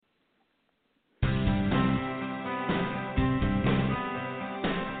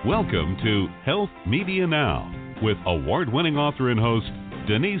Welcome to Health Media Now with award-winning author and host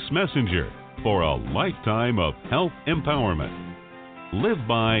Denise Messenger for a lifetime of health empowerment. Live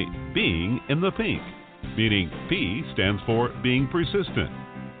by being in the pink, meaning P stands for being persistent,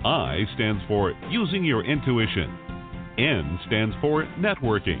 I stands for using your intuition, N stands for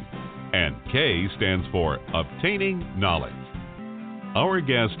networking, and K stands for obtaining knowledge. Our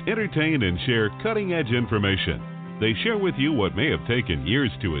guests entertain and share cutting-edge information. They share with you what may have taken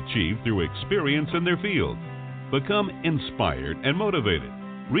years to achieve through experience in their field. Become inspired and motivated.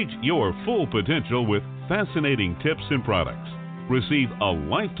 Reach your full potential with fascinating tips and products. Receive a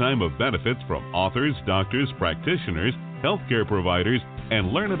lifetime of benefits from authors, doctors, practitioners, healthcare providers,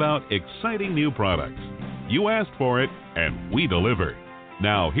 and learn about exciting new products. You asked for it, and we deliver.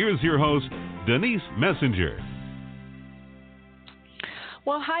 Now, here's your host, Denise Messenger.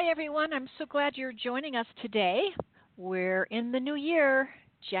 Well, hi, everyone. I'm so glad you're joining us today. We're in the new year,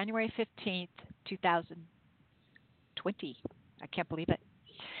 January 15th, 2020. I can't believe it.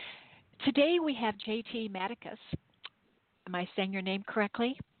 Today we have J.T. Madicus. Am I saying your name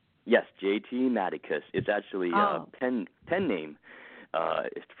correctly? Yes, J.T. Madicus. It's actually a pen name.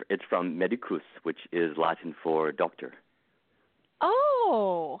 It's from Madicus, which is Latin for doctor.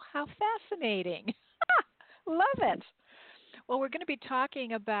 Oh, how fascinating. Love it. Well, we're going to be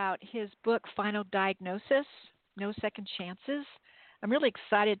talking about his book, Final Diagnosis, No Second Chances. I'm really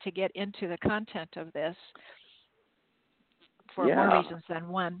excited to get into the content of this for more reasons than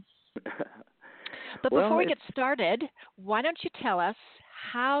one. But before we get started, why don't you tell us,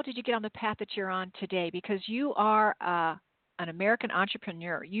 how did you get on the path that you're on today? Because you are an American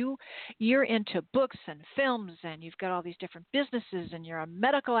entrepreneur. You're into books and films, and you've got all these different businesses, and you're a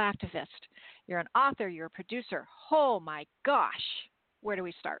medical activist. You're an author. You're a producer. Oh, my gosh. Where do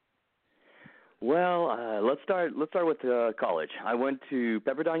we start? Well, let's start with college. I went to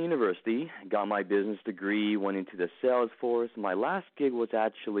Pepperdine University, got my business degree, went into the sales force. My last gig was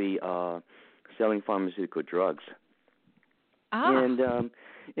actually selling pharmaceutical drugs. And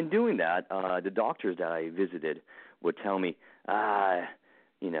in doing that, the doctors that I visited would tell me, I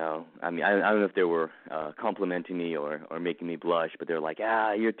don't know if they were complimenting me or making me blush, but they're like,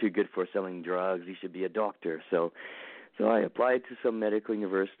 you're too good for selling drugs. You should be a doctor. So I applied to some medical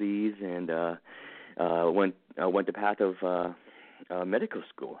universities and went the path of medical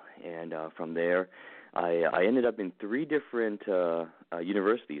school. And from there, I ended up in three different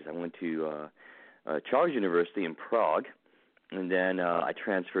universities. I went to Charles University in Prague, and then I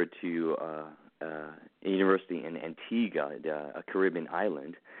transferred to a university in Antigua, a Caribbean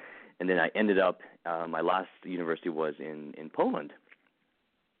island. And then I ended up, my last university was in Poland.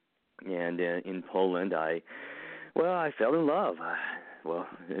 And in Poland, I fell in love. Well,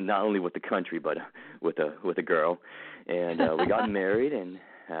 not only with the country, but with a girl, and we got married and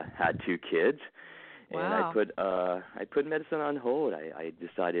had two kids. Wow. And I put medicine on hold. I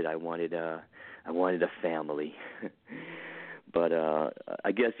decided I wanted a family, but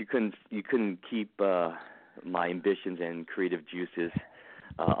I guess you couldn't keep my ambitions and creative juices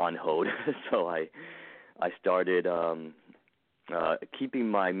on hold. So I started keeping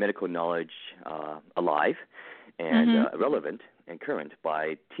my medical knowledge alive and relevant and current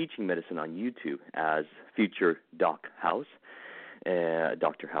by teaching medicine on YouTube as Future Dr. House, and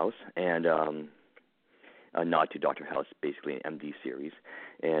Nod to Dr. House, basically an MD series.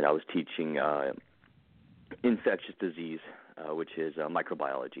 And I was teaching infectious disease, which is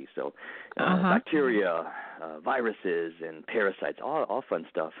microbiology. So bacteria, viruses, and parasites, all fun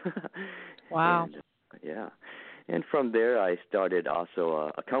stuff. Wow. And, and from there, I started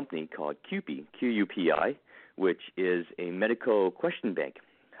also a company called QUPI, QUPI, which is a medical question bank.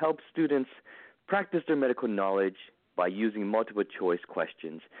 Helps students practice their medical knowledge by using multiple choice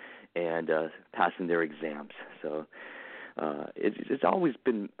questions and passing their exams. So it's always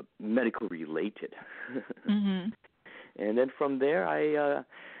been medical related. And then from there, I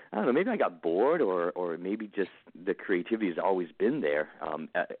don't know, maybe I got bored, or maybe just the creativity has always been there.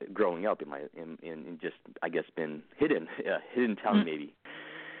 Growing up, in just, I guess, been hidden talent maybe.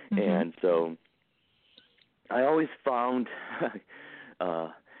 And so I always found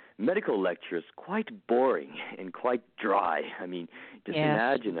medical lectures quite boring and quite dry. I mean, just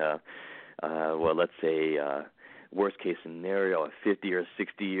imagine let's say worst case scenario, a 50 or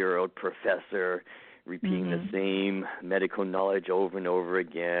 60-year-old professor repeating the same medical knowledge over and over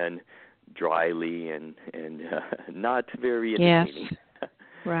again, dryly and not very entertaining. Yes.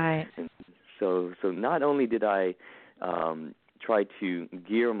 Right. And so not only did I try to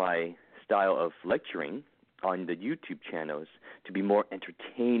gear my style of lecturing on the YouTube channels to be more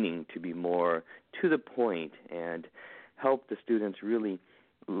entertaining, to be more to the point, and help the students really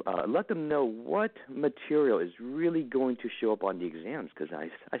let them know what material is really going to show up on the exams, because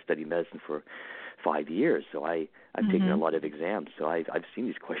I studied medicine for 5 years, so I've taken a lot of exams, so I've seen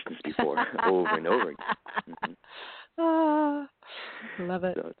these questions before over and over again. Oh, love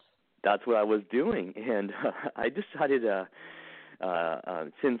it. So that's what I was doing, and I decided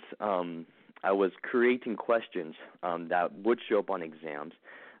since I was creating questions that would show up on exams.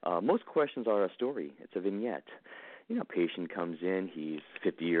 Most questions are a story. It's a vignette. Patient comes in, he's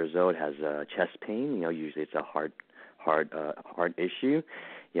 50 years old, has chest pain. Usually it's a heart issue.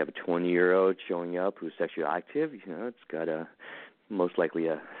 You have a 20-year-old showing up who's sexually active. It's got most likely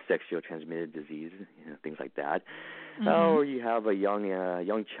a sexually transmitted disease, things like that. Or you have a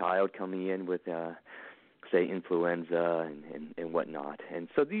young child coming in with, say, influenza and whatnot. And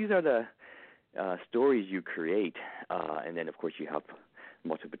so these are the stories you create, and then of course you have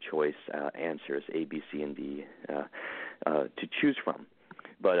multiple choice answers, A, B, C, and D, to choose from.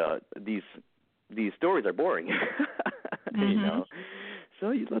 But these stories are boring,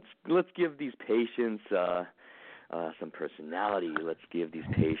 So let's give these patients some personality. Let's give these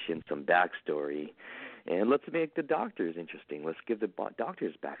patients some backstory, and let's make the doctors interesting. Let's give the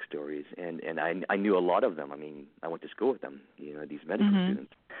doctors backstories. And I knew a lot of them. I mean, I went to school with them. These medical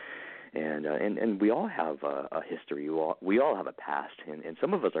students. And we all have a history. We all have a past, and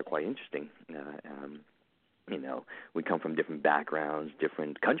some of us are quite interesting. We come from different backgrounds,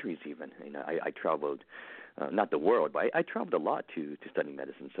 different countries even. I traveled, not the world, but I traveled a lot to study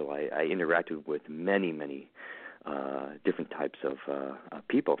medicine, so I interacted with many different types of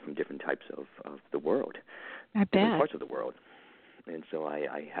people from different types of the world, different parts of the world. And so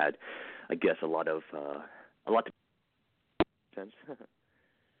I had, I guess, a lot to sense.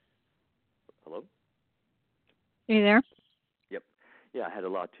 Hello? Are you there? Yep. Yeah, I had a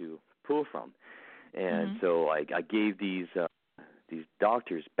lot to pull from. And so I gave these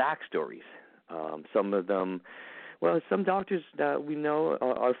doctors backstories. Some of them, some doctors that we know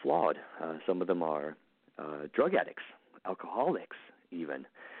are flawed. Some of them are drug addicts, alcoholics even.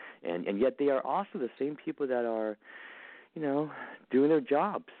 And yet they are also the same people that are, doing their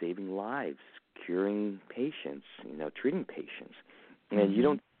job, saving lives, curing patients, treating patients. And you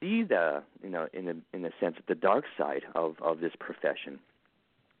don't see the, in a sense, the dark side of this profession.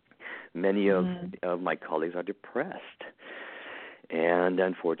 Many of my colleagues are depressed, and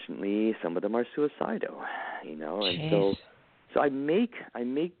unfortunately, some of them are suicidal. And so I make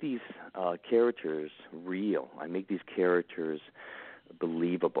these characters real. I make these characters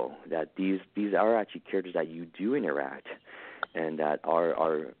believable. That these are actually characters that you do interact, and that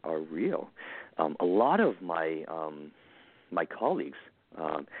are real. A lot of my colleagues,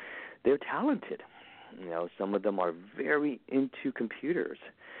 they're talented. Some of them are very into computers,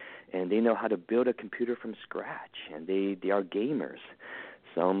 and they know how to build a computer from scratch, and they are gamers.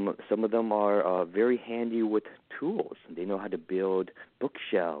 Some of them are very handy with tools. They know how to build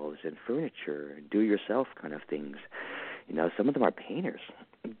bookshelves and furniture, do-yourself kind of things. Some of them are painters,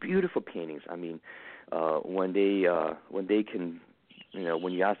 beautiful paintings. I mean, when they can,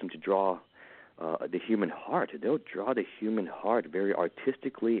 when you ask them to draw the human heart, they'll draw the human heart very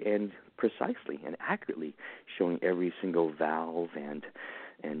artistically and precisely and accurately, showing every single valve and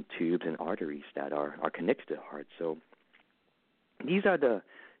tubes and arteries that are connected to the heart. So these are the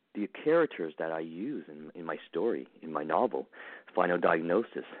characters that I use in my story, in my novel, Final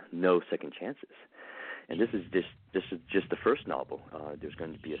Diagnosis, No Second Chances. And this is just the first novel. There's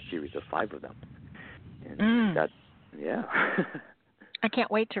going to be a series of 5 of them. And that's, yeah. I can't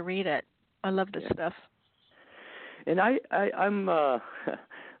wait to read it. I love this stuff. And I'm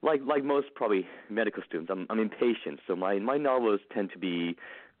like most probably medical students, I'm impatient. So my novels tend to be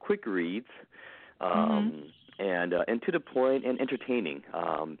quick reads, and to the point and entertaining.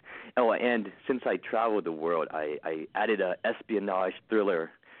 And since I traveled the world, I added a espionage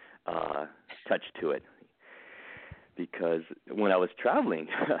thriller touch to it, because when I was traveling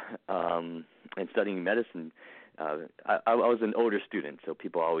and studying medicine, I was an older student, so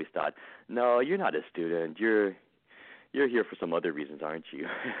people always thought, "No, you're not a student. You're here for some other reasons, aren't you?"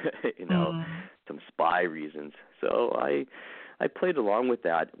 Some spy reasons. So I played along with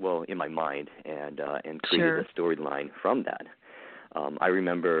that, in my mind, and created a storyline from that. I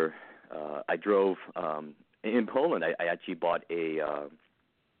remember I drove in Poland. I actually bought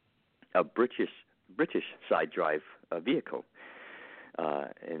a British side drive vehicle.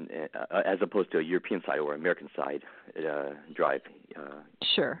 As opposed to a European side or American side drive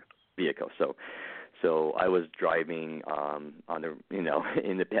vehicle. So I was driving on the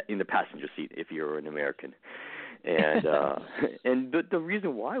in the passenger seat if you're an American, and and the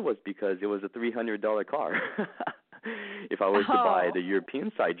reason why was because it was a $300 car. If I was to buy the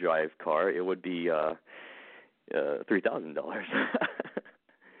European side drive car, it would be $3,000.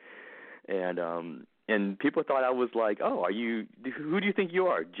 And people thought I was like, oh, who do you think you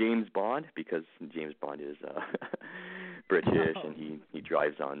are, James Bond? Because James Bond is British, and he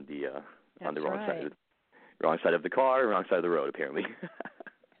drives on the wrong side of the car, wrong side of the road, apparently.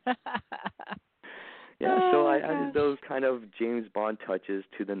 So I added those kind of James Bond touches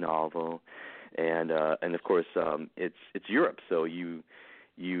to the novel, and of course it's Europe, so you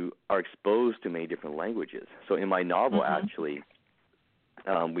are exposed to many different languages. So in my novel, actually,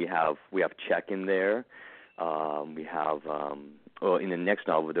 we have Czech in there. We have in the next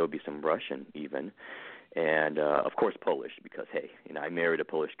novel there will be some Russian even, and of course Polish, because hey, I married a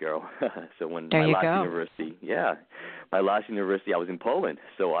Polish girl. So when my last university I was in Poland,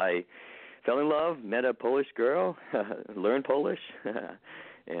 so I fell in love, met a Polish girl, learned Polish,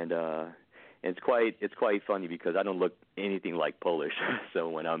 and it's quite funny because I don't look anything like Polish. So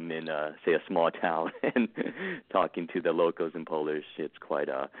when I'm in say a small town and talking to the locals in Polish, it's quite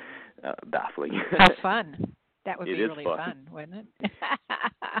baffling. How fun! That would be really fun, wouldn't it?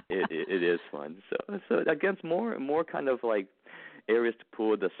 It is fun. So against more kind of like areas to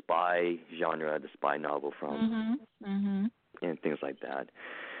pull the spy genre, the spy novel from, and things like that.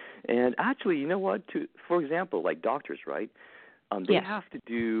 And actually, you know what? For example, like doctors, right? They have to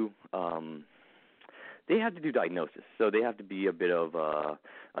do diagnosis. So they have to be a bit of a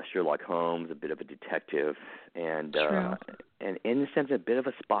Sherlock Holmes, a bit of a detective, and in a sense, a bit of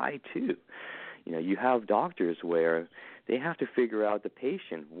a spy too. You have doctors where they have to figure out the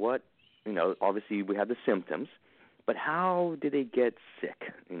patient. What, obviously we have the symptoms, but how did they get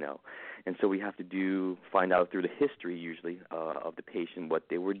sick? And so we have to find out through the history usually of the patient, what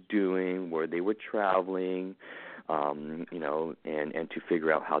they were doing, where they were traveling, and to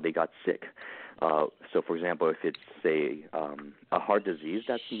figure out how they got sick. So, for example, if it's, say, a heart disease,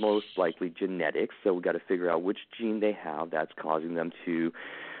 that's most likely genetics. So we got to figure out which gene they have that's causing them to,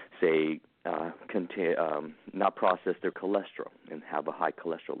 say, not process their cholesterol and have a high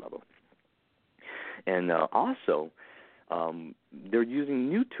cholesterol level. And also, they're using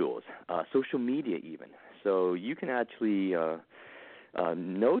new tools, social media even. So you can actually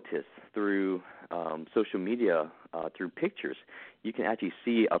notice through social media, through pictures, you can actually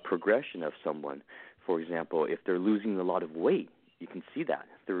see a progression of someone. For example, if they're losing a lot of weight, you can see that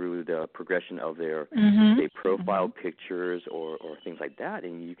through the progression of their say, profile pictures or things like that.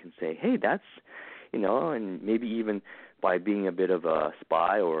 And you can say, hey, that's, and maybe even by being a bit of a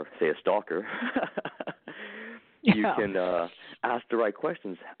spy or, say, a stalker, you can ask the right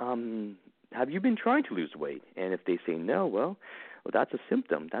questions. Have you been trying to lose weight? And if they say no, well, that's a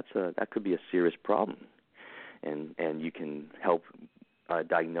symptom. That could be a serious problem. And you can help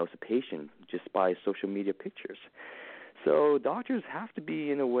diagnose a patient just by social media pictures. So doctors have to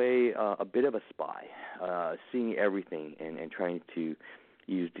be, in a way, a bit of a spy, seeing everything and trying to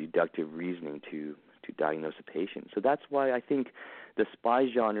use deductive reasoning to diagnose a patient. So that's why I think the spy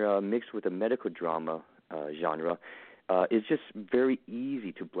genre mixed with the medical drama genre is just very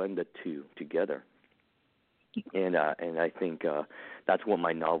easy to blend the two together. And I think that's what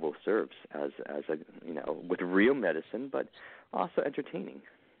my novel serves as a with real medicine, but also entertaining.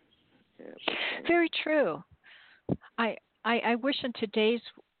 Very true. I wish in today's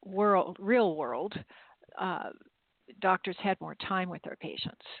real world, doctors had more time with their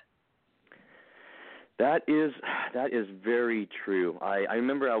patients. That is very true. I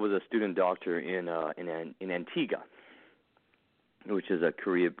remember I was a student doctor in Antigua, which is a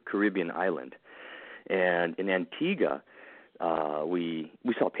Caribbean island. And in Antigua, we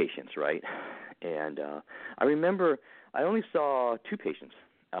saw patients, right? And I remember I only saw 2 patients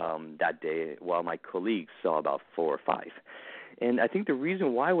that day, while my colleagues saw about 4 or 5. And I think the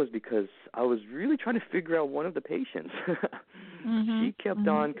reason why was because I was really trying to figure out one of the patients. She kept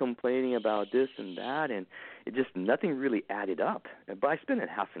on complaining about this and that, and it just nothing really added up. But I spent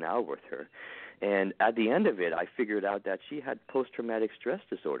half an hour with her. And at the end of it, I figured out that she had post-traumatic stress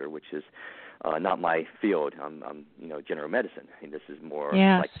disorder, which is not my field. I'm general medicine. And this is more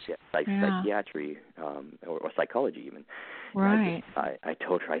psychiatry or psychology even. Right. I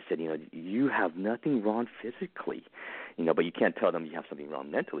told her, I said, you have nothing wrong physically, but you can't tell them you have something wrong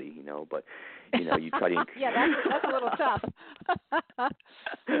mentally, but, you try to... Yeah, that's a little tough.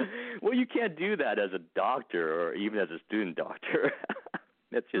 Well, you can't do that as a doctor or even as a student doctor.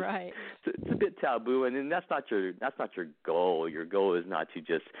 That's just right. It's a bit taboo, and that's not your goal. Your goal is not to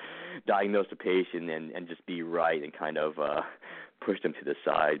just diagnose a patient and just be right and kind of push them to the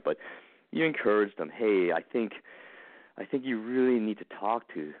side, but you encourage them. Hey, I think you really need to talk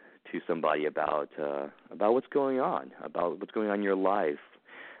to to somebody about what's going on in your life.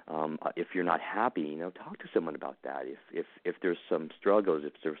 If you're not happy, talk to someone about that. If there's some struggles,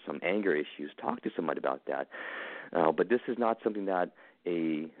 if there's some anger issues, talk to someone about that. But this is not something that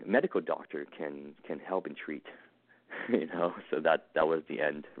a medical doctor can help and treat. So that was the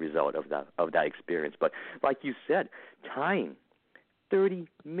end result of that experience. But like you said, time, 30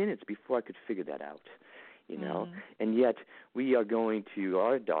 minutes before I could figure that out. And yet we are going to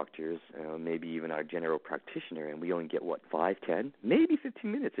our doctors, maybe even our general practitioner, and we only get, 5, 10, maybe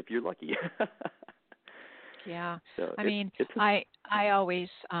 15 minutes if you're lucky. Yeah. So I always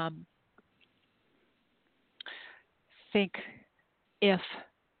think if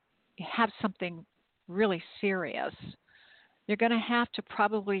you have something really serious, you're going to have to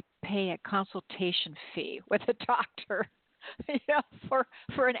probably pay a consultation fee with a doctor.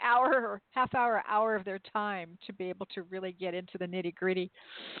 For an hour or half hour of their time to be able to really get into the nitty gritty.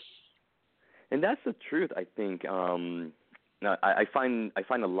 And that's the truth, I think. I find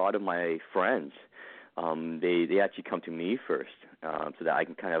a lot of my friends, they actually come to me first, so that I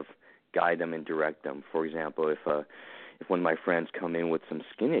can kind of guide them and direct them. For example, if one of my friends come in with some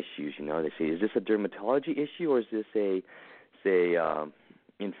skin issues, they say, is this a dermatology issue or is this a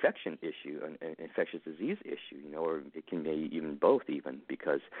infection issue, an infectious disease issue, or it can be even both,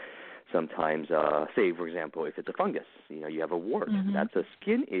 because sometimes, say, for example, if it's a fungus, you have a wart, that's a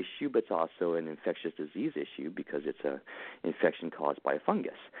skin issue, but it's also an infectious disease issue because it's an infection caused by a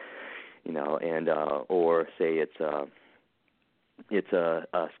fungus, and or say it's a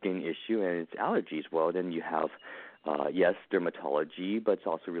skin issue and it's allergies. Well, then you have yes, dermatology, but it's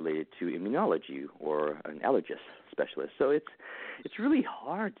also related to immunology or an allergist specialist. So it's really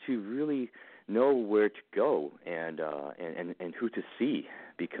hard to really know where to go and who to see,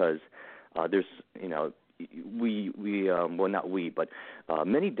 because there's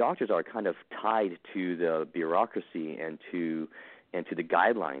many doctors are kind of tied to the bureaucracy and to the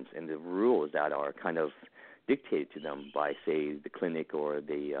guidelines and the rules that are kind of dictated to them by, say, the clinic or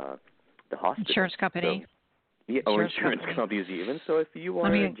the hospital. Insurance company. So, or insurance companies even. So if you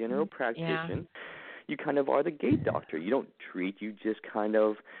are a general practitioner, you kind of are the gate doctor. You don't treat, you just kind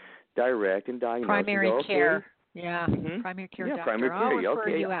of direct and diagnose. Primary care. Yeah, primary care doctor. Primary care. I'll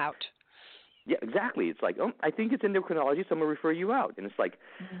refer you out. Yeah, exactly. It's like, I think it's endocrinology, so I'm going to refer you out. And it's like,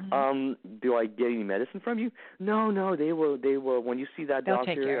 do I get any medicine from you? No, they will, when you see that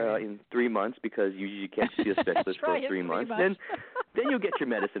doctor in 3 months, because you usually can't see a specialist for 3 months, then you'll get your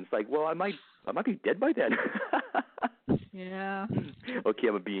medicine. It's like, well, I might be dead by then. Yeah. Okay,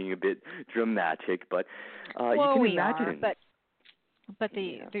 I'm being a bit dramatic, but you can imagine. But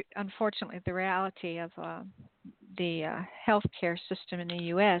unfortunately, the reality of the healthcare system in the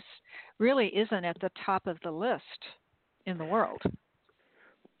U.S. really isn't at the top of the list in the world.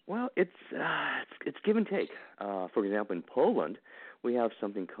 Well, it's give and take. For example, in Poland, we have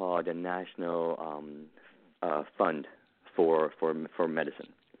something called a national fund for medicine,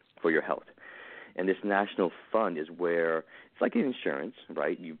 for your health. And this national fund is where it's like an insurance,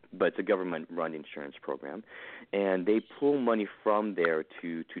 right? But it's a government-run insurance program, and they pull money from there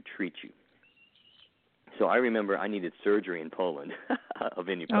to treat you. So I remember I needed surgery in Poland of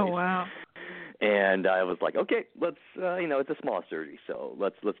any place. Oh wow! And I was like, okay, let's it's a small surgery, so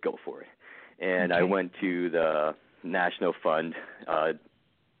let's go for it. And I went to the national fund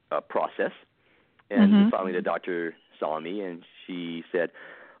process, and finally the doctor saw me, and she said,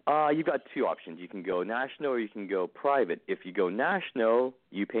 you've got two options. You can go national or you can go private. If you go national,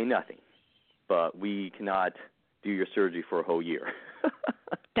 you pay nothing. But we cannot do your surgery for a whole year.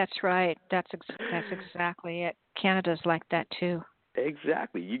 That's right. That's exactly it. Canada's like that too.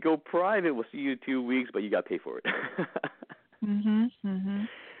 Exactly. You go private, we'll see you in 2 weeks, but you got to pay for it. And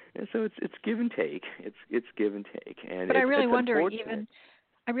so it's give and take. It's give and take. And but I really wonder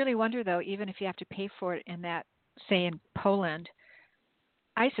though, even if you have to pay for it in that, say in Poland,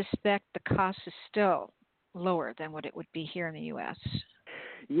 I suspect the cost is still lower than what it would be here in the U.S.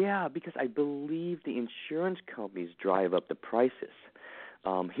 Yeah, because I believe the insurance companies drive up the prices.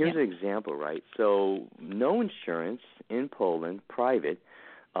 Here's an example, right? So no insurance in Poland, private,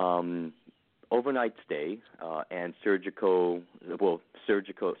 overnight stay, and surgeon,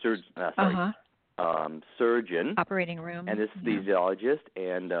 operating room, anesthesiologist,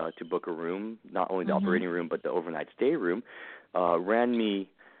 and to book a room, not only the operating room but the overnight stay room, ran me,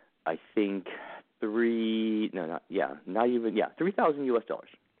 I think, $3,000 US,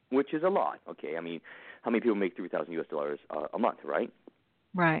 which is a lot. Okay, I mean, how many people make $3,000 US a month, right?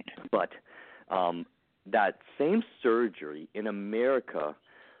 Right. But that same surgery in America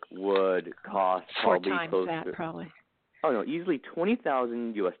would cost four probably times close that, to probably. Oh no, easily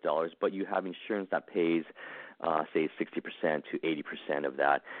 $20,000 US, but you have insurance that pays, say 60% to 80% of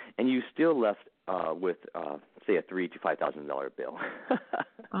that, and you still left with say a $3,000 to $5,000 bill.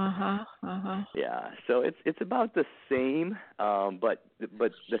 Yeah, so it's about the same, but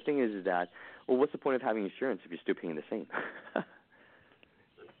the thing is that, well, what's the point of having insurance if you're still paying the same?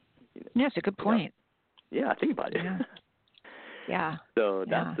 Yeah, it's a good point. Yeah, think about it. Yeah. So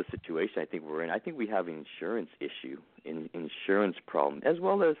that's the situation I think we're in. I think we have an insurance issue, an insurance problem, as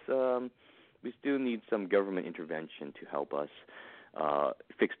well as we still need some government intervention to help us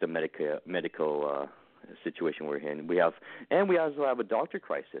fix the medical situation we're in. We also have a doctor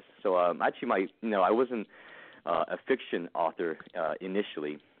crisis. So actually, I wasn't a fiction author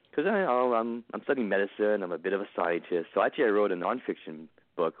initially because I'm studying medicine. I'm a bit of a scientist. So actually, I wrote a nonfiction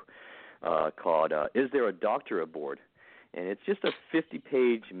book called "Is There a Doctor Aboard?" And it's just a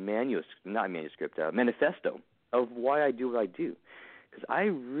 50-page manifesto of why I do what I do. Because I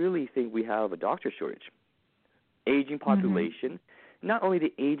really think we have a doctor shortage. Aging population. Not only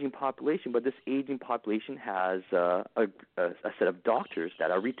the aging population, but this aging population has a set of doctors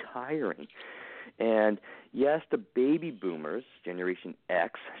that are retiring. And yes, the baby boomers, Generation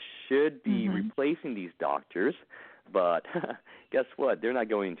X, should be replacing these doctors, but guess what? They're not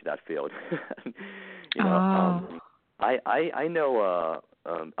going into that field. I know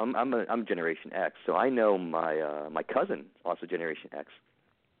I'm Generation X, so I know my cousin, also Generation X.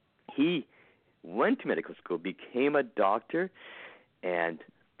 He went to medical school, became a doctor, and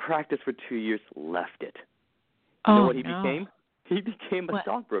practiced for 2 years, left it. You know what he became? He became a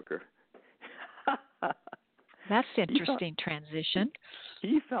stockbroker. That's interesting transition.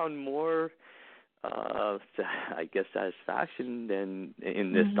 He found more, I guess, satisfaction than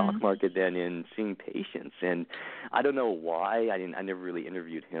in the stock market than in seeing patients. And I don't know why. I never really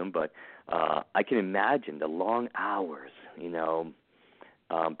interviewed him, but I can imagine the long hours.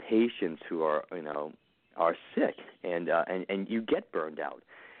 Patients who are sick, and you get burned out.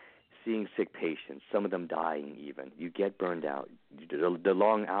 Seeing sick patients, some of them dying even, you get burned out. The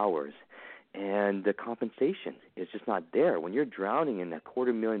long hours. And the compensation is just not there. When you're drowning in that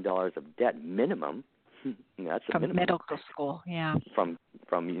 $250,000 of debt minimum, that's a minimum. From medical school, yeah. From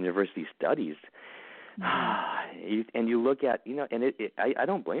university studies. And you look at, and I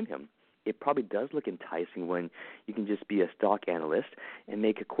don't blame him. It probably does look enticing when you can just be a stock analyst and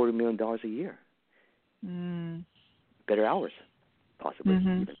make $250,000 a year. Better hours, possibly.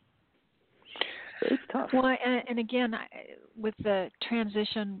 Even. It's tough. Well, and again, with the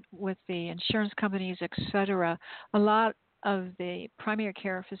transition with the insurance companies, et cetera, a lot of the primary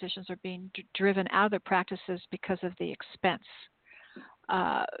care physicians are being driven out of their practices because of the expense.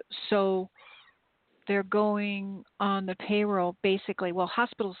 So they're going on the payroll basically. Well,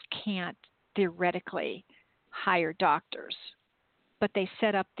 hospitals can't theoretically hire doctors, but they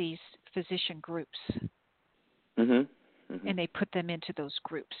set up these physician groups. And they put them into those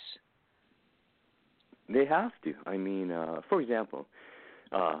groups. They have to. I mean, for example,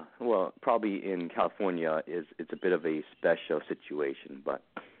 probably in California it's a bit of a special situation, but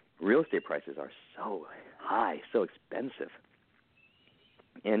real estate prices are so high, so expensive.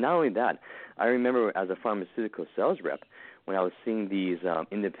 And not only that, I remember as a pharmaceutical sales rep, when I was seeing these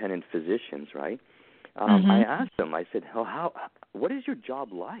independent physicians, right? I asked them. I said, what is your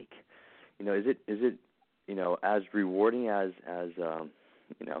job like? Is it as rewarding as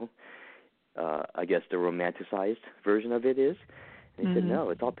I guess the romanticized version of it is? And he said, no,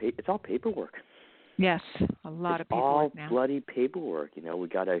 it's all paperwork. Yes, a lot of paperwork now. It's all bloody paperwork. We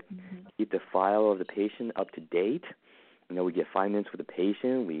got to keep the file of the patient up to date. We get 5 minutes with the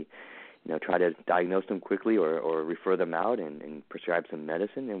patient. We, try to diagnose them quickly or refer them out and prescribe some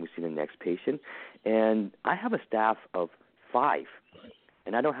medicine, and we see the next patient. And I have a staff of 5,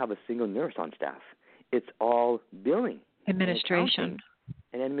 and I don't have a single nurse on staff. It's all billing. Administration.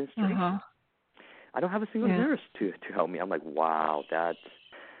 And administration. I don't have a single nurse to help me. I'm like, wow, that's,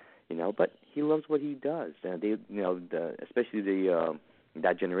 but he loves what he does. And they, especially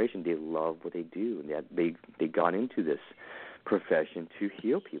that generation, they love what they do. And they got into this profession to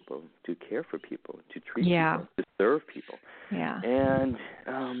heal people, to care for people, to treat people, to serve people. Yeah. And,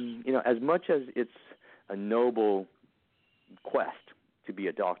 as much as it's a noble quest to be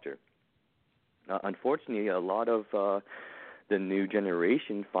a doctor, unfortunately, a lot of the new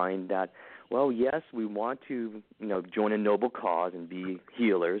generation find that, well, yes, we want to, join a noble cause and be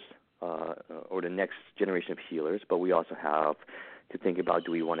healers, or the next generation of healers, but we also have to think about,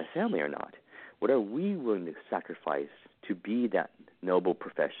 do we want a family or not? What are we willing to sacrifice to be that noble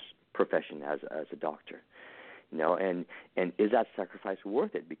profession as a doctor? And is that sacrifice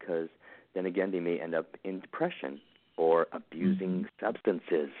worth it? Because then again, they may end up in depression or abusing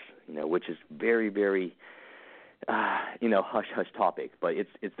substances, which is very, very, hush-hush topic, but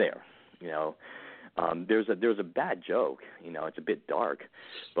it's there, There's a bad joke, it's a bit dark,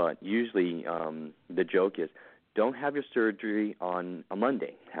 but usually the joke is, don't have your surgery on a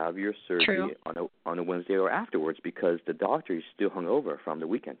Monday. Have your surgery on a Wednesday or afterwards, because the doctor is still hungover from the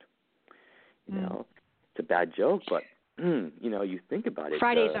weekend. It's a bad joke, but you think about it.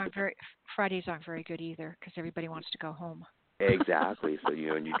 Fridays aren't very good either, because everybody wants to go home. Exactly. So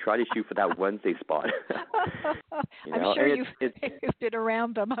you try to shoot for that Wednesday spot. I'm sure you've been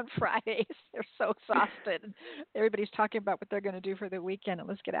around them on Fridays. They're so exhausted. Everybody's talking about what they're going to do for the weekend, and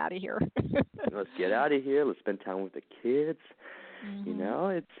let's get out of here. Let's get out of here. Let's spend time with the kids.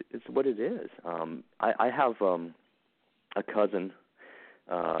 It's what it is. I have a cousin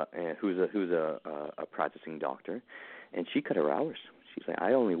who's a practicing doctor, and she cut her hours. She's like,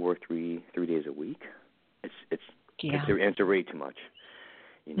 I only work three days a week. It's way too much,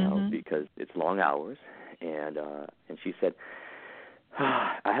 because it's long hours, and she said,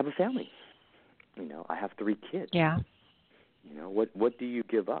 I have a family, I have 3 kids. Yeah. What do you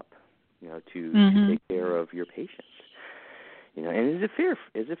give up, to take care of your patients, and is it fair?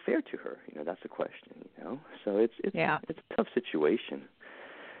 Is it fair to her? That's the question. So it's a tough situation.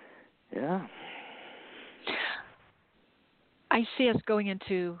 Yeah. I see us going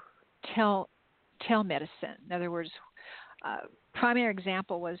into telemedicine. In other words, primary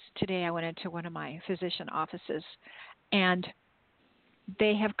example was today I went into one of my physician offices, and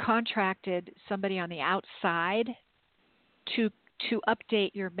they have contracted somebody on the outside to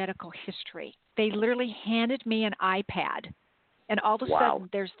update your medical history. They literally handed me an iPad, and all of a sudden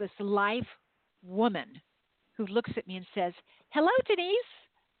there's this live woman who looks at me and says, "Hello, Denise."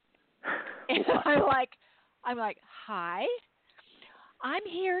 And I'm like, "Hi. I'm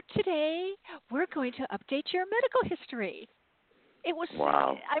here today. We're going to update your medical history." It was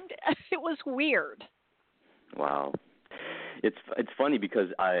it was weird. Wow, it's funny because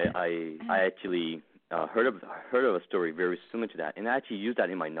I actually heard of a story very similar to that, and I actually used that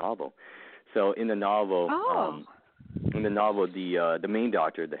in my novel. So in the novel, the main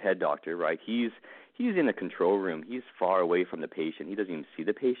doctor, the head doctor, right? He's in a control room. He's far away from the patient. He doesn't even see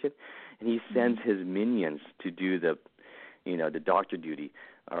the patient, and he sends his minions to do the doctor duty.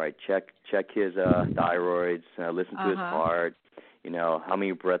 All right, check his thyroids, listen to his heart, how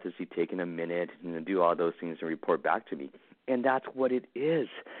many breaths is he taking a minute, do all those things and report back to me. And that's what it is.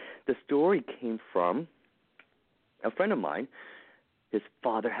 The story came from a friend of mine. His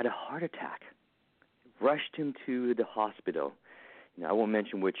father had a heart attack. Rushed him to the hospital. I won't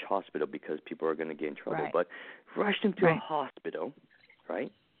mention which hospital because people are going to get in trouble, but rushed him to a hospital,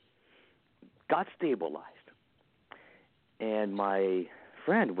 right? Got stabilized. And my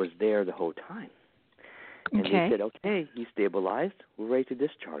friend was there the whole time. And they said, okay, he's stabilized. We're ready to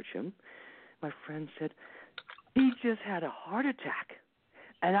discharge him. My friend said, he just had a heart attack.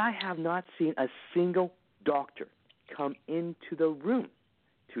 And I have not seen a single doctor come into the room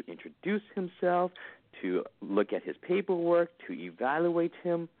to introduce himself, to look at his paperwork, to evaluate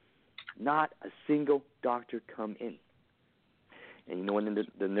him. Not a single doctor come in. And when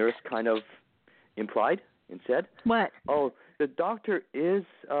the nurse kind of implied and said, what? Oh, the doctor is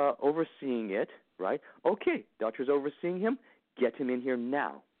overseeing it, right? Okay, doctor's overseeing him. Get him in here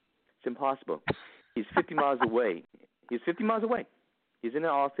now. It's impossible. He's 50 miles away. He's in an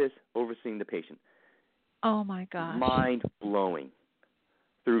office overseeing the patient. Oh, my gosh. Mind-blowing.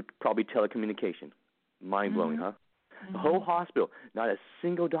 Through probably telecommunication. Mind-blowing, huh? The whole hospital, not a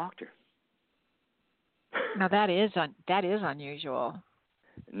single doctor. Now, that is unusual.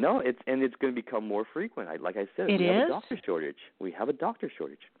 No, it's going to become more frequent. Like I said, we have a doctor shortage. We have a doctor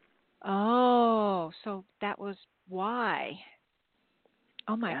shortage. Oh, so that was why.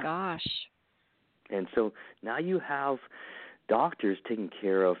 Oh, my gosh. And so now you have doctors taking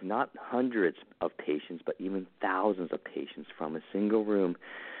care of not hundreds of patients, but even thousands of patients from a single room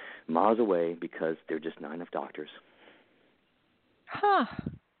miles away because there are just not enough doctors. Huh.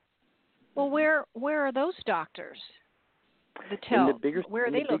 Well, where are those doctors? In the bigger, where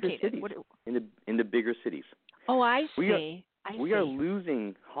are they located? Cities. In the bigger cities. Oh, I see. We are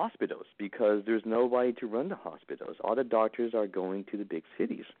losing hospitals because there's nobody to run the hospitals. All the doctors are going to the big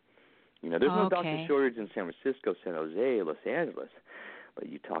cities. There's no doctor shortage in San Francisco, San Jose, Los Angeles. But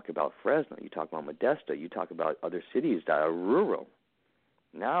you talk about Fresno, you talk about Modesto, you talk about other cities that are rural.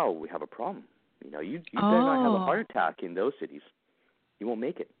 Now we have a problem. You better not have a heart attack in those cities. You won't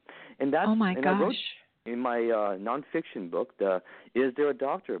make it. And that's, I wrote in my nonfiction book, the Is There a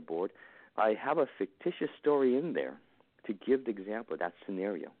Doctor Aboard? I have a fictitious story in there to give the example of that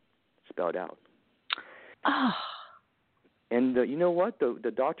scenario spelled out. Oh, And you know what?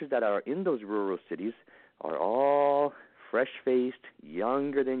 The doctors that are in those rural cities are all fresh-faced,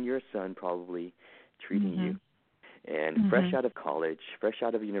 younger than your son probably, treating you. And fresh out of college, fresh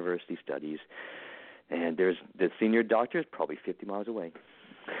out of university studies. And there's the senior doctor is probably 50 miles away.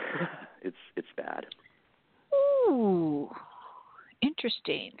 It's bad. Ooh,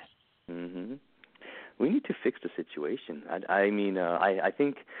 interesting. We need to fix the situation. I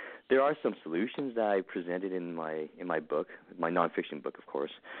think there are some solutions that I presented in my book, my nonfiction book, of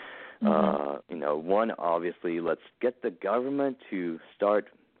course. One, obviously, let's get the government to start,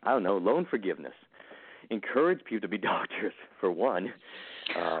 loan forgiveness. Encourage people to be doctors, for one.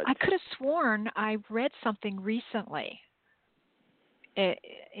 I could have sworn I read something recently.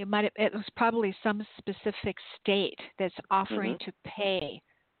 It was probably some specific state that's offering to pay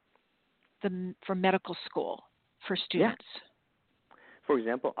for medical school for students. Yeah. For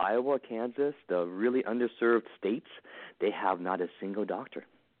example, Iowa, Kansas, the really underserved states, they have not a single doctor.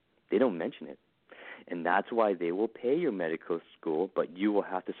 They don't mention it. And that's why they will pay your medical school, but you will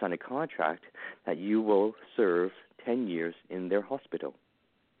have to sign a contract that you will serve 10 years in their hospital.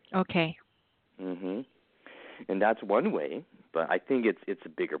 Okay. And that's one way, but I think it's a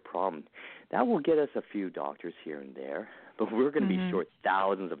bigger problem. That will get us a few doctors here and there, but we're going to be short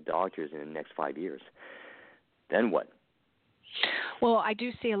thousands of doctors in the next 5 years. Then what? Well, I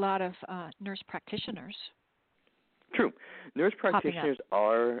do see a lot of nurse practitioners. True. Nurse practitioners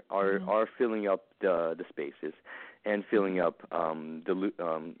are filling up the spaces and filling up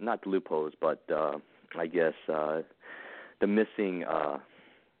not the loopholes, but I guess the missing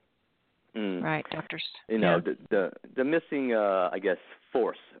right, doctors. The missing I guess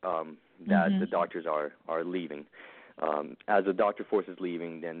force that the doctors are leaving. As the doctor force is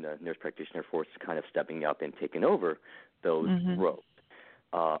leaving, then the nurse practitioner force is kind of stepping up and taking over those roles.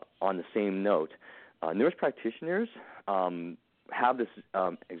 On the same note, nurse practitioners have this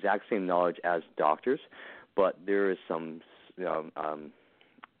exact same knowledge as doctors, but there is some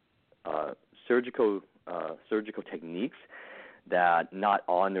surgical techniques that not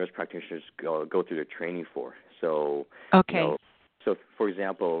all nurse practitioners go through their training for. So, so for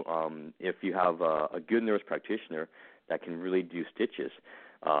example, if you have a good nurse practitioner that can really do stitches,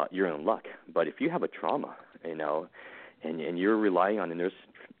 you're in luck. But if you have a trauma, and you're relying on a nurse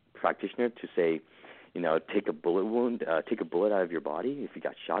practitioner to say, take a bullet out of your body if you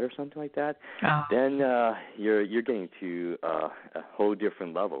got shot or something like that, then you're getting to a whole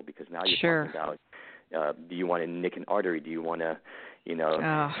different level, because now you're talking about do you want to nick an artery? Do you want to,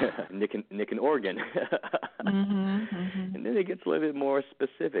 nick an organ? And then it gets a little bit more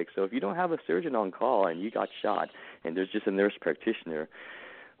specific. So if you don't have a surgeon on call and you got shot, and there's just a nurse practitioner,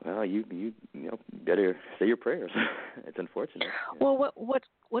 well, you better say your prayers. It's unfortunate. Well,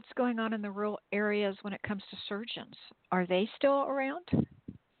 what's going on in the rural areas when it comes to surgeons? Are they still around?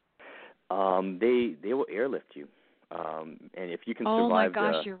 They will airlift you, and if you can survive. Oh my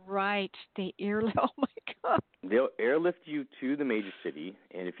gosh, you're right. They airlift. Oh my God. They'll airlift you to the major city,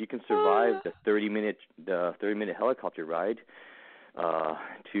 and if you can survive the 30-minute helicopter ride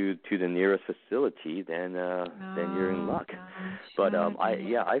to the nearest facility, then you're in luck. Gosh. But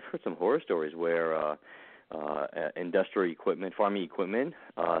I've heard some horror stories where industrial equipment, farming equipment,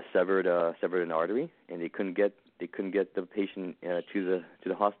 severed an artery, and they couldn't get the patient to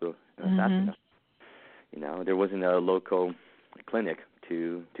the hospital fast enough. There wasn't a local clinic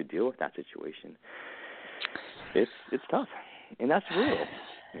to deal with that situation. It's tough, and that's real.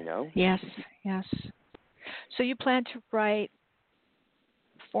 Yes. So you plan to write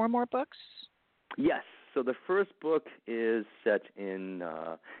 4 more books? Yes. So the first book is set in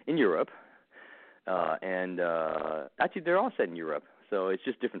Europe, and actually they're all set in Europe. So it's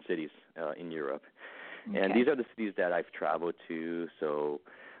just different cities in Europe, and these are the cities that I've traveled to. So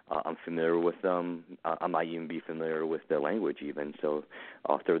I'm familiar with them. I might even be familiar with the language even. So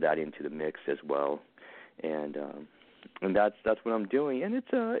I'll throw that into the mix as well, and that's what I'm doing. And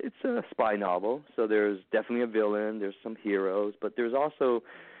it's a spy novel. So there's definitely a villain. There's some heroes, but there's also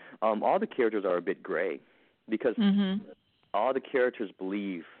all the characters are a bit gray, because all the characters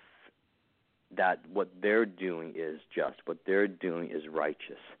believe that what they're doing is just, what they're doing is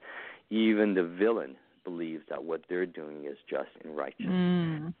righteous. Even the villain believes that what they're doing is just and righteous,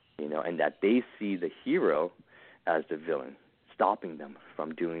 and that they see the hero as the villain, stopping them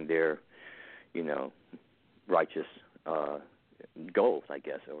from doing their, righteous goals, I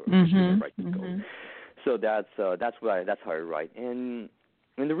guess, or righteous goals. So that's how I write, and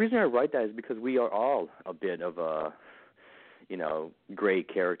the reason I write that is because we are all a bit of a gray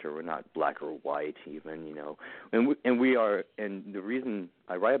character. We're not black or white even, and we are. And the reason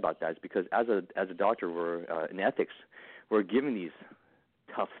I write about that is because as a doctor, we're in ethics, we're given these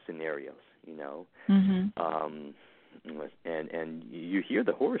tough scenarios, and you hear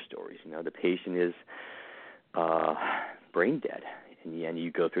the horror stories. The patient is brain dead, and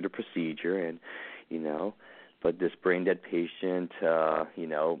you go through the procedure, and but this brain dead patient,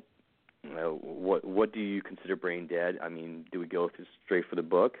 what do you consider brain dead? I mean, do we go straight for the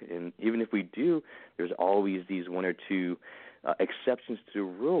book? And even if we do, there's always these one or two exceptions to the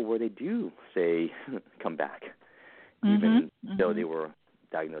rule where they do say come back, even though they were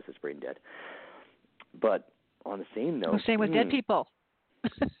diagnosed as brain dead. But on the same note, same with dead people.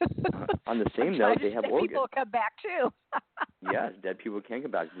 On the same note, they have organs. Dead people come back too. Yes, dead people can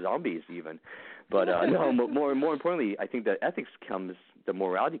come back, zombies even. But no, more importantly, I think the ethics comes, the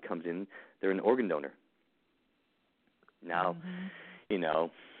morality comes in. They're an organ donor. Now,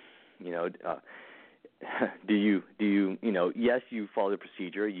 do you yes, you follow the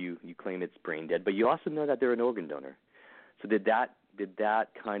procedure, you claim it's brain dead, but you also know that they're an organ donor. So did that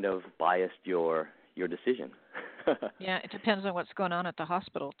kind of bias your decision? Yeah, it depends on what's going on at the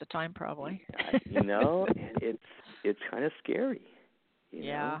hospital at the time, probably. It's kind of scary.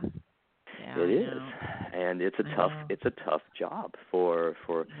 Yeah, it is, and it's a tough job for.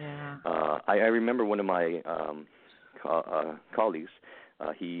 Yeah. I remember one of my colleagues.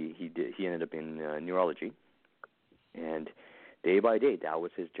 He ended up in neurology, and day by day that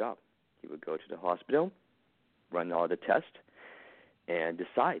was his job. He would go to the hospital, run all the tests, and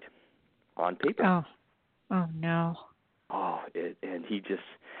decide on paper. Oh no. And he just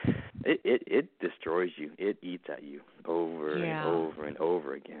it destroys you. It eats at you over and over and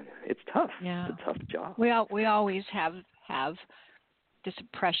over again. It's tough. Yeah. It's a tough job. We always have this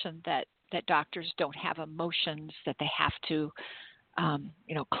impression that doctors don't have emotions, that they have to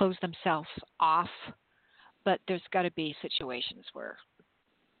close themselves off. But there's got to be situations where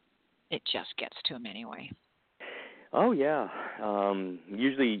it just gets to them anyway. Oh yeah.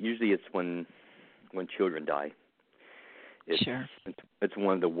 Usually it's when children die. It's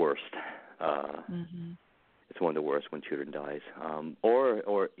one of the worst. It's one of the worst when children dies,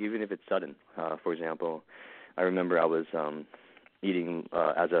 or even if it's sudden. For example, I remember I was eating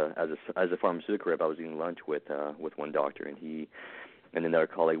as a pharmaceutical rep. I was eating lunch with one doctor, and another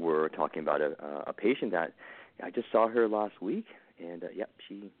colleague were talking about a patient that I just saw her last week, and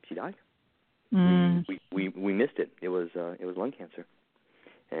she died. We missed it. It was lung cancer.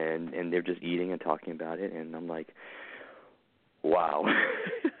 And they're just eating and talking about it, and I'm like, wow,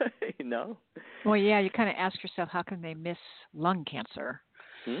 Well, yeah, you kind of ask yourself, how can they miss lung cancer?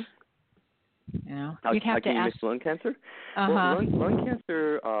 How you'd have can to you ask. miss lung cancer? Well, lung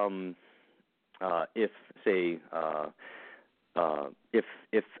cancer,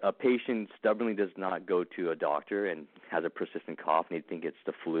 if a patient stubbornly does not go to a doctor and has a persistent cough and they think it's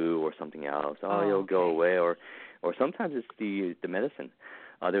the flu or something else, it'll go away, or sometimes it's the medicine.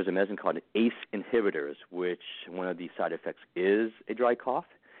 There's a medicine called ACE inhibitors, which one of the side effects is a dry cough.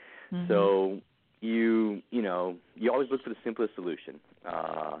 So you always look for the simplest solution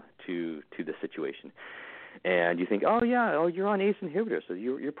to the situation, and you think, you're on ACE inhibitors, so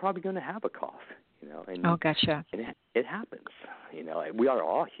you're probably going to have a cough, And gotcha. And it happens, We are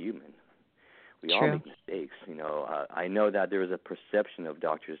all human. We all make mistakes, I know that there is a perception of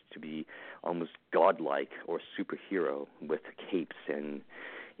doctors to be almost godlike or superhero with capes and,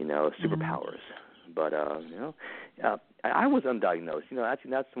 superpowers. But, I was undiagnosed.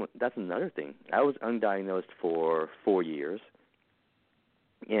 Actually, that's another thing. I was undiagnosed for 4 years,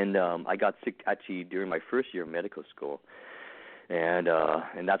 and I got sick actually during my first year of medical school. And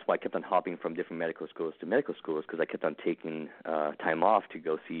that's why I kept on hopping from different medical schools to medical schools, because I kept on taking time off to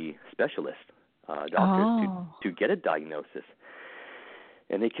go see specialists, doctors, to get a diagnosis.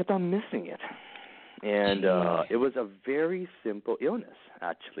 And they kept on missing it. And it was a very simple illness,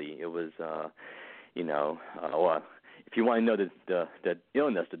 actually. It was, if you want to know the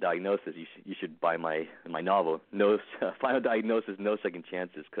illness, the diagnosis, you should buy my novel, Final Diagnosis, No Second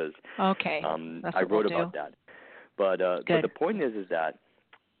Chances, because I wrote about that. But the point is that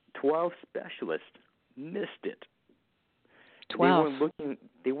 12 specialists missed it. 12.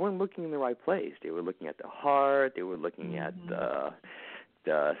 They weren't looking in the right place. They were looking at the heart. They were looking at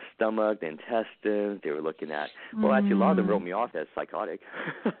the stomach, the intestines. They were looking at. Well, actually, a lot of them wrote me off as psychotic.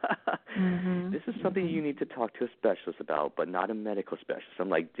 This is something you need to talk to a specialist about, but not a medical specialist. I'm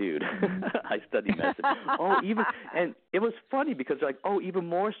like, dude, I study medicine. And it was funny because they're like, even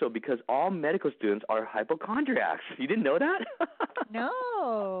more so because all medical students are hypochondriacs. You didn't know that?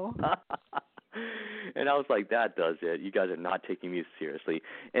 No. And I was like, that does it. You guys are not taking me seriously.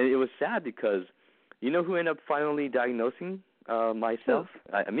 And it was sad because you know who ended up finally diagnosing myself?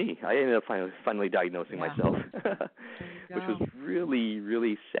 Me. I ended up finally diagnosing myself. which was really,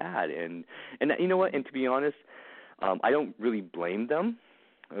 really sad. And you know what? And to be honest, I don't really blame them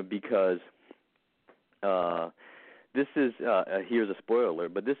because this is here's a spoiler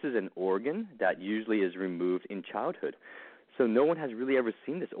alert, but this is an organ that usually is removed in childhood, so no one has really ever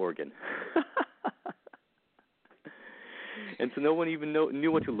seen this organ. And so no one even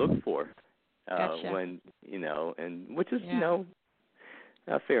knew what to look for when, and which is,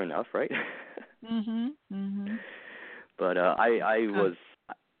 fair enough, right? But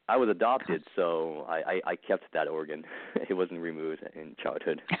I was adopted, so I kept that organ. It wasn't removed in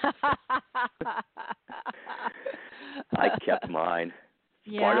childhood. I kept mine.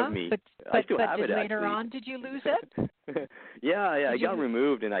 Part of me. I still have it, later on, did you lose it? Yeah, it got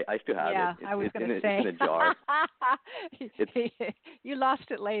removed, and I still have it. Yeah, I was going to say. It's in a jar. You lost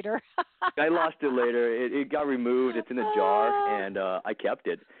it later. I lost it later. It got removed. It's in a jar, and I kept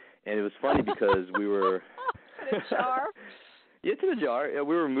it. And it was funny because we were... in a jar? Yeah, it's in a jar.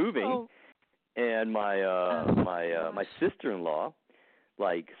 We were moving, and my sister-in-law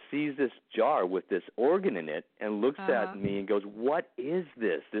sees this jar with this organ in it and looks at me and goes, "What is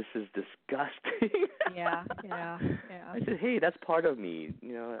this? This is disgusting." Yeah. I said, "Hey, that's part of me.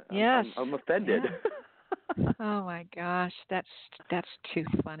 Yes. I'm offended." Yeah. Oh my gosh, that's too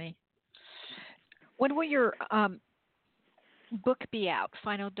funny. When will your book be out?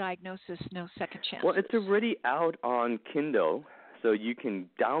 Final Diagnosis, No Second Chances. Well, it's already out on Kindle, so you can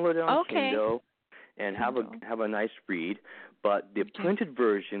download it on Kindle and have a nice read. But the printed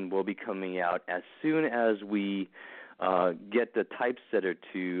version will be coming out as soon as we get the typesetter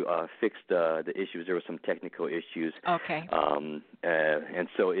to fix the issues. There were some technical issues. Okay. And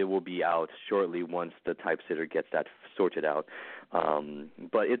so it will be out shortly once the typesetter gets that sorted out.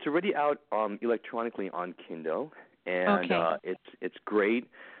 But it's already out electronically on Kindle, and it's great.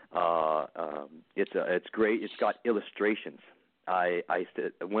 It's great. It's got illustrations.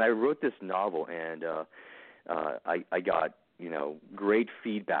 When I wrote this novel, and I got great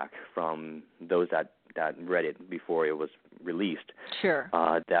feedback from those that read it before it was released. Sure.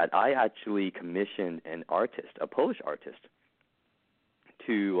 That I actually commissioned an artist, a Polish artist,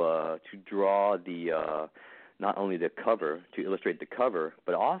 to draw the not only the cover, to illustrate the cover,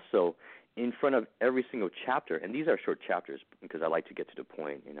 but also in front of every single chapter. And these are short chapters because I like to get to the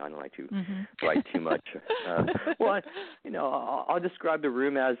point. I don't like to write too much. I'll describe the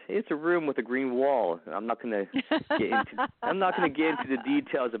room as, hey, it's a room with a green wall. I'm not going to get into the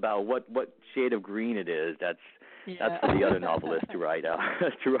details about what shade of green it is. That's for the other novelists to write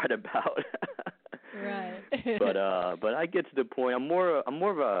about. Right. But I get to the point. I'm more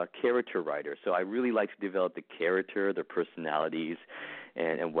of a character writer, so I really like to develop the character, their personalities,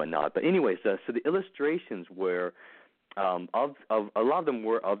 and whatnot. But anyways, so the illustrations were of a lot of them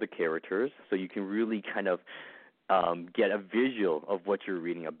were of the characters, so you can really kind of get a visual of what you're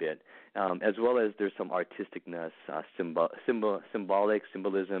reading a bit, as well as there's some artisticness,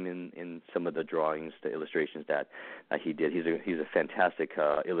 symbolism in some of the drawings, the illustrations that he did. He's a fantastic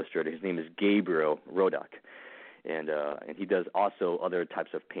illustrator. His name is Gabriel Rodak, and he does also other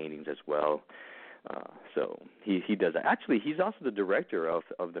types of paintings as well. So he does that. Actually, he's also the director of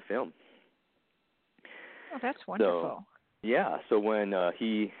the film. Oh, that's wonderful. So when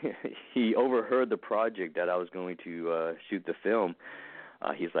he overheard the project that I was going to shoot the film,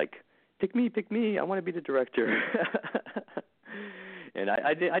 he's like, pick me, I want to be the director. And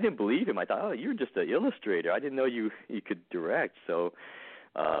I didn't believe him. I thought, oh, you're just an illustrator. I didn't know you could direct. So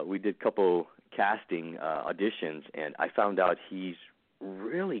we did a couple casting auditions, and I found out he's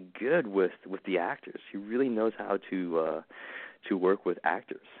really good with the actors. He really knows how to work with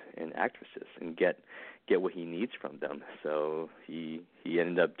actors and actresses and get what he needs from them. So he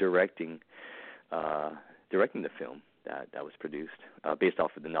ended up directing the film that was produced based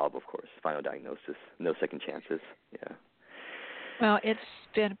off of the novel, of course. Final Diagnosis, No Second Chances. Yeah. Well, it's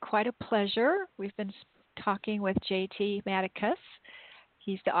been quite a pleasure. We've been talking with J.T. Madicus.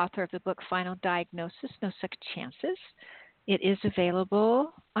 He's the author of the book Final Diagnosis, No Second Chances. It is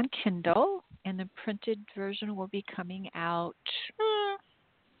available on Kindle, and the printed version will be coming out.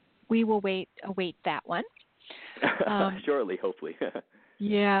 We will await that one. Shortly, hopefully.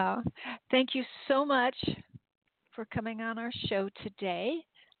 Yeah. Thank you so much for coming on our show today,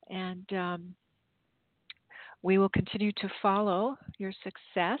 and we will continue to follow your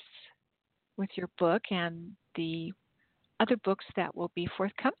success with your book and the other books that will be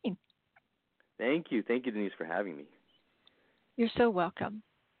forthcoming. Thank you, Denise, for having me. You're so welcome.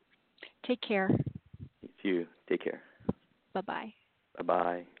 Take care. You too. Take care. Bye-bye.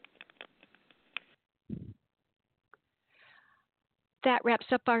 Bye-bye. That wraps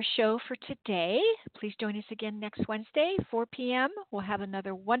up our show for today. Please join us again next Wednesday, 4 p.m. We'll have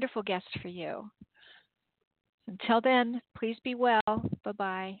another wonderful guest for you. Until then, please be well.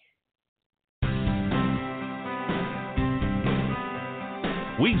 Bye-bye.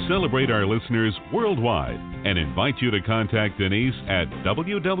 We celebrate our listeners worldwide and invite you to contact Denise at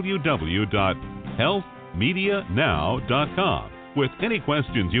www.healthmedianow.com with any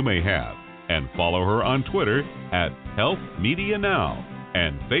questions you may have, and follow her on Twitter at Health Media Now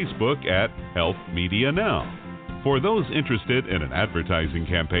and Facebook at Health Media Now. For those interested in an advertising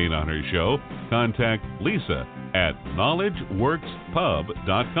campaign on her show, contact Lisa at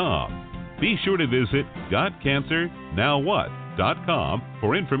knowledgeworkspub.com. Be sure to visit GotCancerNowWhat.com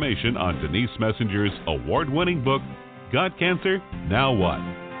for information on Denise Messenger's award-winning book, Got Cancer? Now What?